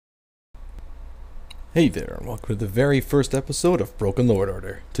Hey there, and welcome to the very first episode of Broken Lord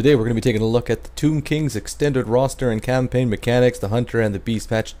Order. Today we're going to be taking a look at the Tomb King's extended roster and campaign mechanics, the Hunter and the Beast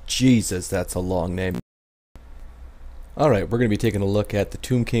patch. Jesus, that's a long name. Alright, we're going to be taking a look at the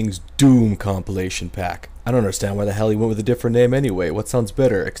Tomb King's Doom compilation pack. I don't understand why the hell he went with a different name anyway. What sounds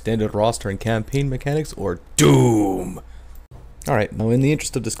better, extended roster and campaign mechanics, or Doom? Alright, now in the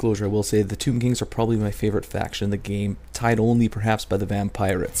interest of disclosure I will say the Tomb Kings are probably my favorite faction in the game, tied only perhaps by the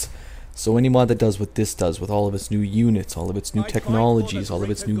Vampirates. So any mod that does what this does, with all of its new units, all of its new technologies, all of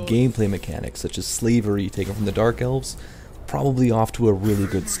its new gameplay mechanics, such as slavery taken from the Dark Elves, probably off to a really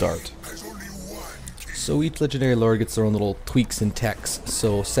good start. So each legendary lord gets their own little tweaks and techs.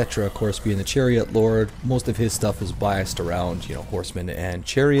 So Cetra, of course, being the chariot lord, most of his stuff is biased around, horsemen and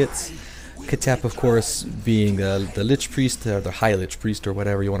chariots. Katep, of course, being the lich priest, or the high lich priest, or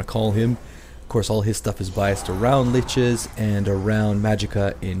whatever you want to call him. Of course, all his stuff is biased around liches and around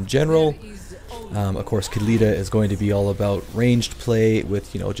magicka in general. Of course, Kalita is going to be all about ranged play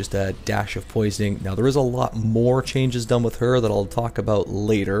with, just a dash of poisoning. Now, there is a lot more changes done with her that I'll talk about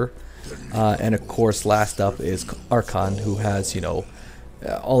later. And of course, last up is Archon, who has,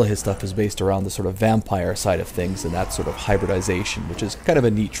 all of his stuff is based around the sort of vampire side of things and that sort of hybridization, which is kind of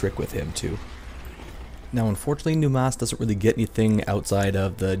a neat trick with him, too. Now, unfortunately, New Mass doesn't really get anything outside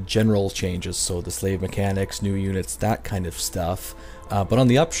of the general changes, so the slave mechanics, new units, that kind of stuff. But on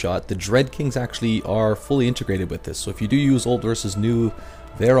the upshot, the Dread Kings actually are fully integrated with this, so if you do use old versus new,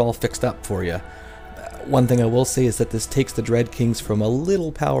 they're all fixed up for you. One thing I will say is that this takes the Dread Kings from a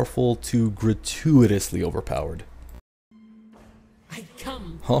little powerful to gratuitously overpowered.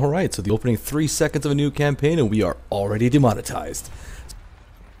 Alright, so the opening 3 seconds of a new campaign and we are already demonetized.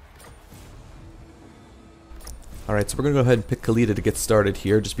 Alright, so we're going to go ahead and pick Kalita to get started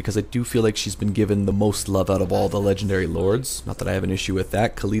here, just because I do feel like she's been given the most love out of all the legendary lords. Not that I have an issue with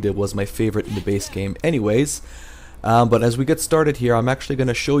that. Kalita was my favorite in the base game anyways. But as we get started here, I'm actually going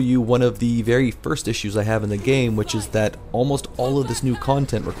to show you one of the very first issues I have in the game, which is that almost all of this new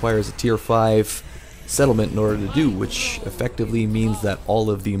content requires a tier 5 settlement in order to do, which effectively means that all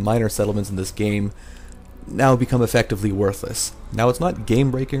of the minor settlements in this game now become effectively worthless. Now, it's not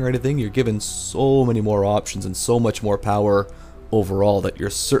game breaking or anything, you're given so many more options and so much more power overall that you're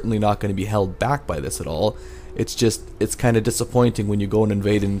certainly not going to be held back by this at all. It's just, it's kind of disappointing when you go and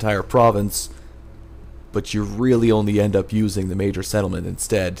invade an entire province, but you really only end up using the major settlement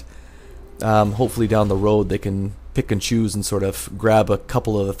instead. Hopefully down the road they can pick and choose and sort of grab a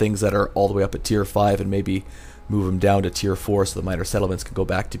couple of the things that are all the way up at tier 5 and maybe move them down to tier 4 so the minor settlements can go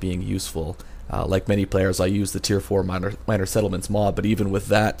back to being useful. Like many players, I use the tier 4 minor settlements mod, but even with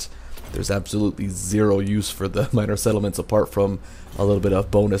that, there's absolutely zero use for the minor settlements apart from a little bit of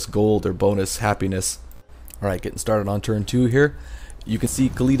bonus gold or bonus happiness. Alright, getting started on turn 2 here. You can see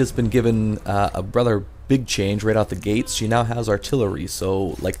Kalita's been given a rather big change right out the gates. She now has artillery,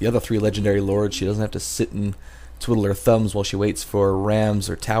 so like the other 3 legendary lords, she doesn't have to sit and twiddle her thumbs while she waits for rams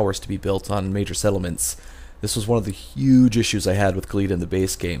or towers to be built on major settlements. This was one of the huge issues I had with Kalita in the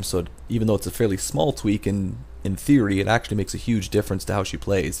base game, so even though it's a fairly small tweak in theory, it actually makes a huge difference to how she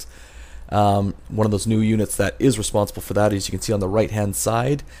plays. One of those new units that is responsible for that, as you can see on the right hand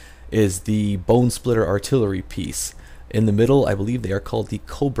side, is the Bone Splitter artillery piece. In the middle, I believe they are called the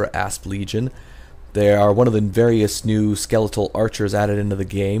Cobra Asp Legion. They are one of the various new skeletal archers added into the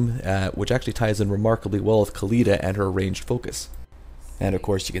game, which actually ties in remarkably well with Kalita and her ranged focus. And of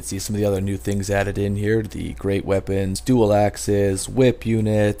course you can see some of the other new things added in here, the great weapons, dual axes, whip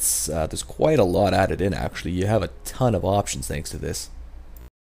units. There's quite a lot added in actually. You have a ton of options thanks to this.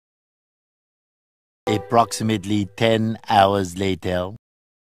 Approximately 10 hours later.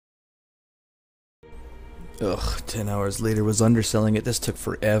 Ugh, 10 hours later was underselling it. This took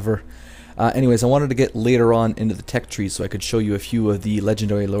forever. Anyways, I wanted to get later on into the tech tree so I could show you a few of the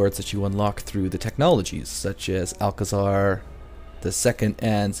legendary lords that you unlock through the technologies, such as Alcazar the Second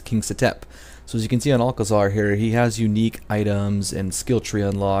and King Setep. So as you can see on Alcazar here, he has unique items and skill tree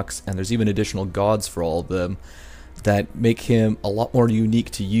unlocks, and there's even additional gods for all of them that make him a lot more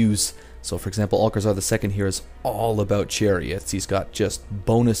unique to use. So for example, Alcazar the Second here is all about chariots. He's got just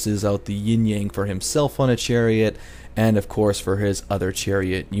bonuses out the yin-yang for himself on a chariot, and of course for his other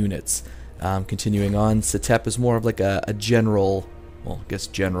chariot units. Continuing on, Setep is more of like a general, well, I guess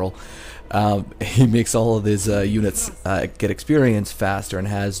general. He makes all of his units get experience faster and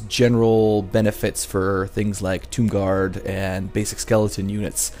has general benefits for things like Tomb Guard and basic skeleton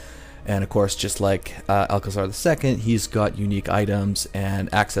units. And of course, just like Alcazar II, he's got unique items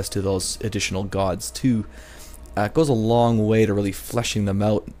and access to those additional gods too. It goes a long way to really fleshing them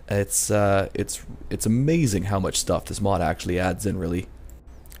out. It's amazing how much stuff this mod actually adds in, really.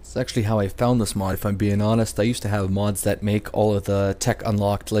 It's actually how I found this mod, if I'm being honest. I used to have mods that make all of the tech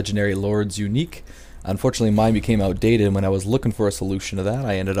unlocked legendary lords unique. Unfortunately, mine became outdated, and when I was looking for a solution to that,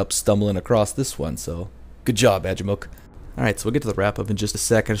 I ended up stumbling across this one, so good job, Agemouk. Alright, so we'll get to the wrap-up in just a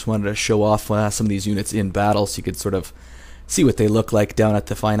sec. I just wanted to show off some of these units in battle so you could sort of see what they look like down at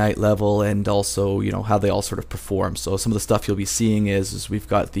the finite level, and also, you know, how they all sort of perform. So some of the stuff you'll be seeing is we've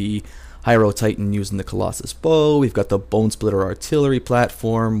got the Hyro Titan using the Colossus Bow, we've got the Bone Splitter Artillery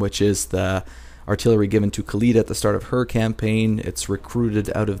platform, which is the artillery given to Khalida at the start of her campaign. It's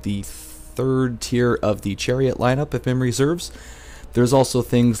recruited out of the third tier of the Chariot lineup, if memory serves. There's also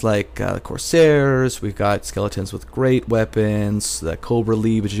things like Corsairs, we've got skeletons with great weapons, the Cobra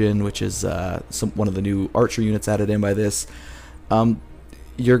Legion, which is one of the new archer units added in by this.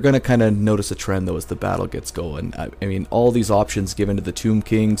 You're going to kind of notice a trend, though, as the battle gets going. I mean, all these options given to the Tomb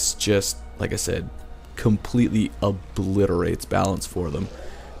Kings just, like I said, completely obliterates balance for them.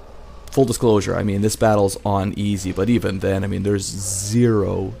 Full disclosure, I mean, this battle's on easy, but even then, I mean, there's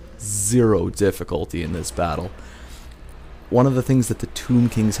zero difficulty in this battle. One of the things that the Tomb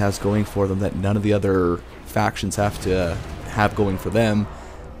Kings has going for them that none of the other factions have to have going for them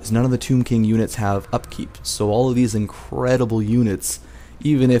is none of the Tomb King units have upkeep. So all of these incredible units,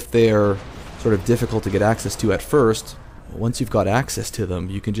 even if they're sort of difficult to get access to at first, once you've got access to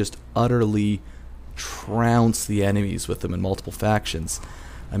them, you can just utterly trounce the enemies with them in multiple factions.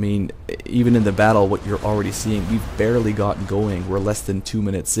 I mean, even in the battle, what you're already seeing, we've barely gotten going. We're less than 2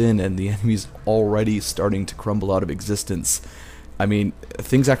 minutes in, and the enemy's already starting to crumble out of existence. I mean,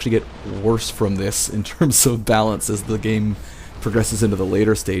 things actually get worse from this in terms of balance as the game progresses into the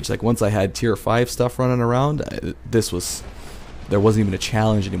later stage. Like, once I had tier 5 stuff running around, there wasn't even a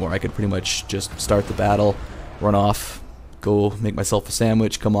challenge anymore. I could pretty much just start the battle, run off, go make myself a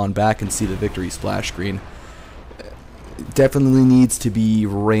sandwich, come on back, and see the victory splash screen. Definitely needs to be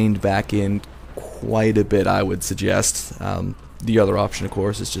reined back in quite a bit, I would suggest. The other option, of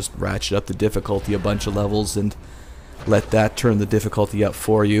course, is just ratchet up the difficulty a bunch of levels and let that turn the difficulty up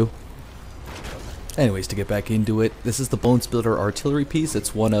for you. Anyways, to get back into it, this is the Bone Splitter Artillery piece.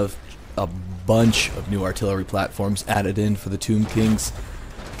 It's one of a bunch of new artillery platforms added in for the Tomb Kings.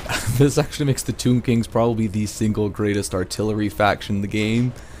 This actually makes the Tomb Kings probably the single greatest artillery faction in the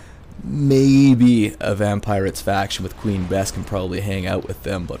game. Maybe a Vampirates faction with Queen Bess can probably hang out with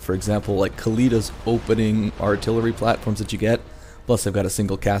them, but for example, like Khalida's opening artillery platforms that you get, plus I've got a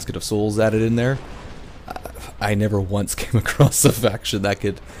single Casket of Souls added in there, I never once came across a faction that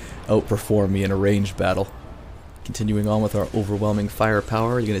could outperform me in a ranged battle. Continuing on with our overwhelming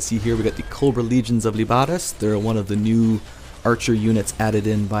firepower, you're going to see here we got the Cobra Legions of Libaris. They're one of the new archer units added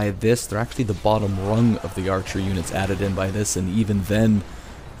in by this. They're actually the bottom rung of the archer units added in by this, and even then,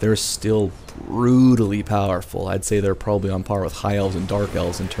 they're still brutally powerful. I'd say they're probably on par with High Elves and Dark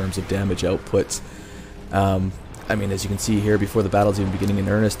Elves in terms of damage output. I mean, as you can see here, before the battle's even beginning in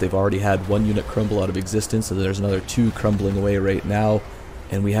earnest, they've already had one unit crumble out of existence, so there's another 2 crumbling away right now,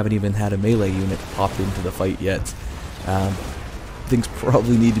 and we haven't even had a melee unit pop into the fight yet. Things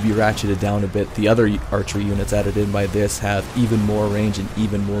probably need to be ratcheted down a bit. The other archery units added in by this have even more range and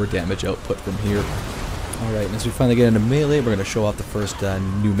even more damage output from here. Alright, and as we finally get into melee, we're going to show off the first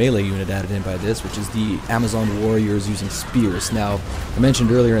new melee unit added in by this, which is the Amazon Warriors using spears. Now, I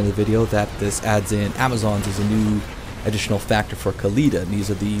mentioned earlier in the video that this adds in Amazons as a new additional factor for Khalida, and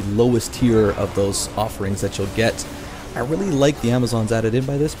these are the lowest tier of those offerings that you'll get. I really like the Amazons added in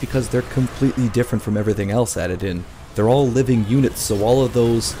by this because they're completely different from everything else added in. They're all living units, so all of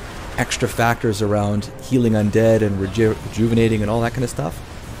those extra factors around healing undead and rejuvenating and all that kind of stuff,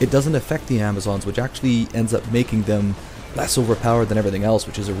 it doesn't affect the Amazons, which actually ends up making them less overpowered than everything else,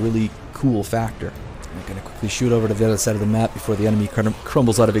 which is a really cool factor. I'm going to quickly shoot over to the other side of the map before the enemy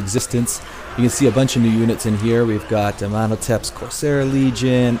crumbles out of existence. You can see a bunch of new units in here. We've got Amanotep's Corsair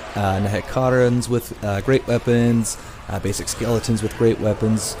Legion, Nehekarans with great weapons, basic skeletons with great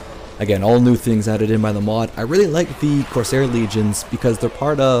weapons. Again, all new things added in by the mod. I really like the Corsair Legions because they're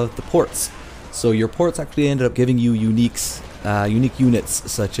part of the ports. So your ports actually ended up giving you unique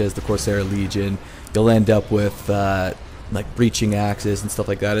units such as the Corsair Legion. You'll end up with like breaching axes and stuff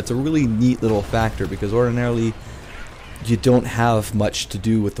like that. It's a really neat little factor because ordinarily you don't have much to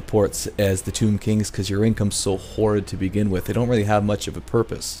do with the ports as the Tomb Kings because your income's so horrid to begin with. They don't really have much of a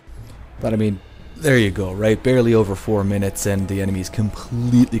purpose. But I mean, there you go, right? Barely over 4 minutes and the enemy's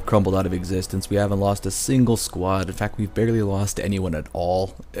completely crumbled out of existence. We haven't lost a single squad. In fact, we've barely lost anyone at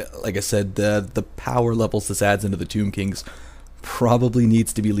all. Like I said, the power levels this adds into the Tomb Kings probably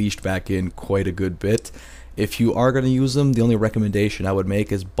needs to be leashed back in quite a good bit. If you are going to use them, the only recommendation I would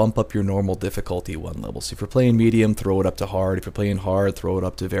make is bump up your normal difficulty one level. So if you're playing medium, throw it up to hard. If you're playing hard, throw it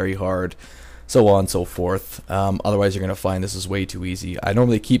up to very hard, so on and so forth. Otherwise, you're going to find this is way too easy. I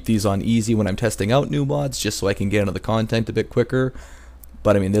normally keep these on easy when I'm testing out new mods, just so I can get into the content a bit quicker.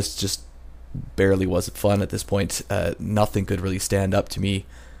 But I mean, this just barely was fun at this point. Nothing could really stand up to me.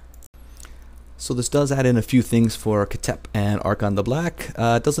 So this does add in a few things for Katep and Archon the Black.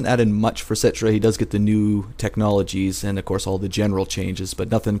 It doesn't add in much for Cetra. He does get the new technologies and of course all the general changes, but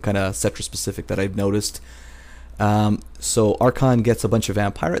nothing kind of Cetra specific that I've noticed. So Archon gets a bunch of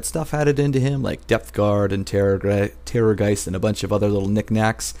Vampirate stuff added into him, like Depth Guard and Terrorgeist and a bunch of other little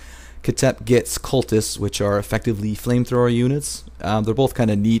knickknacks. Katep gets Cultists, which are effectively flamethrower units. They're both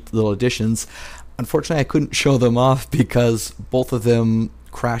kind of neat little additions. Unfortunately, I couldn't show them off because both of them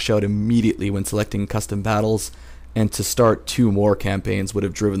crash out immediately when selecting custom battles, and to start 2 more campaigns would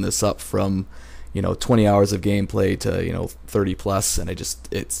have driven this up from 20 hours of gameplay to 30 plus, and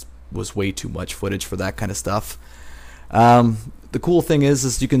it was way too much footage for that kind of stuff. The cool thing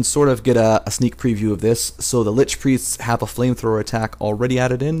is you can sort of get a sneak preview of this. So the Lich Priests have a flamethrower attack already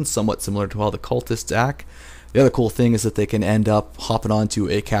added in, somewhat similar to how the Cultists act. The other cool thing is that they can end up hopping onto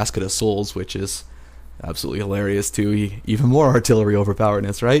a Casket of Souls, which is absolutely hilarious too. Even more artillery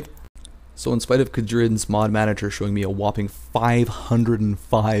overpoweredness, right? So in spite of Kadrin's mod manager showing me a whopping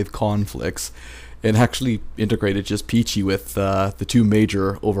 505 conflicts, it actually integrated just peachy with the 2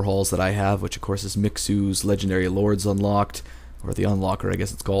 major overhauls that I have, which of course is Mixu's Legendary Lords Unlocked, or the Unlocker I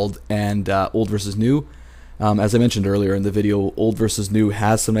guess it's called, and Old vs. New. As I mentioned earlier in the video, Old vs. New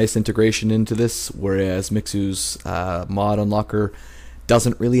has some nice integration into this, whereas Mixu's mod Unlocker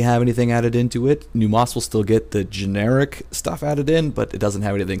doesn't really have anything added into it. New Moss will still get the generic stuff added in, but it doesn't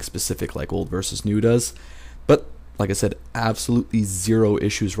have anything specific like Old vs. New does. But like I said, absolutely zero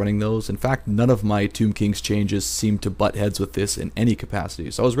issues running those. In fact, none of my Tomb King's changes seem to butt heads with this in any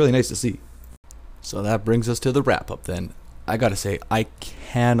capacity, so it was really nice to see. So that brings us to the wrap up then. I gotta say, I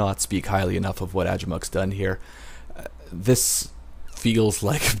cannot speak highly enough of what Agemouk's done here. This feels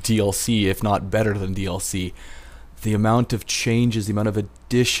like DLC, if not better than DLC. The amount of changes, the amount of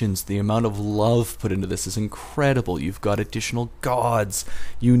additions, the amount of love put into this is incredible. You've got additional gods,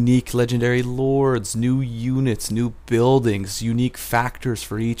 unique legendary lords, new units, new buildings, unique factors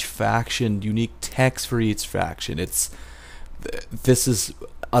for each faction, unique techs for each faction. This is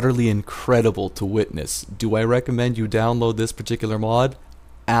utterly incredible to witness. Do I recommend you download this particular mod?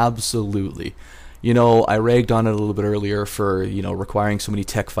 Absolutely. I ragged on it a little bit earlier for, requiring so many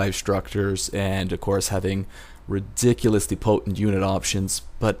Tech 5 structures and, of course, having ridiculously potent unit options,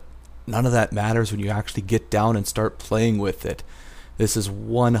 but none of that matters when you actually get down and start playing with it. This is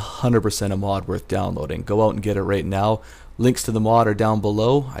 100% a mod worth downloading. Go out and get it right now. Links to the mod are down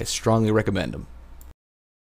below. I strongly recommend them.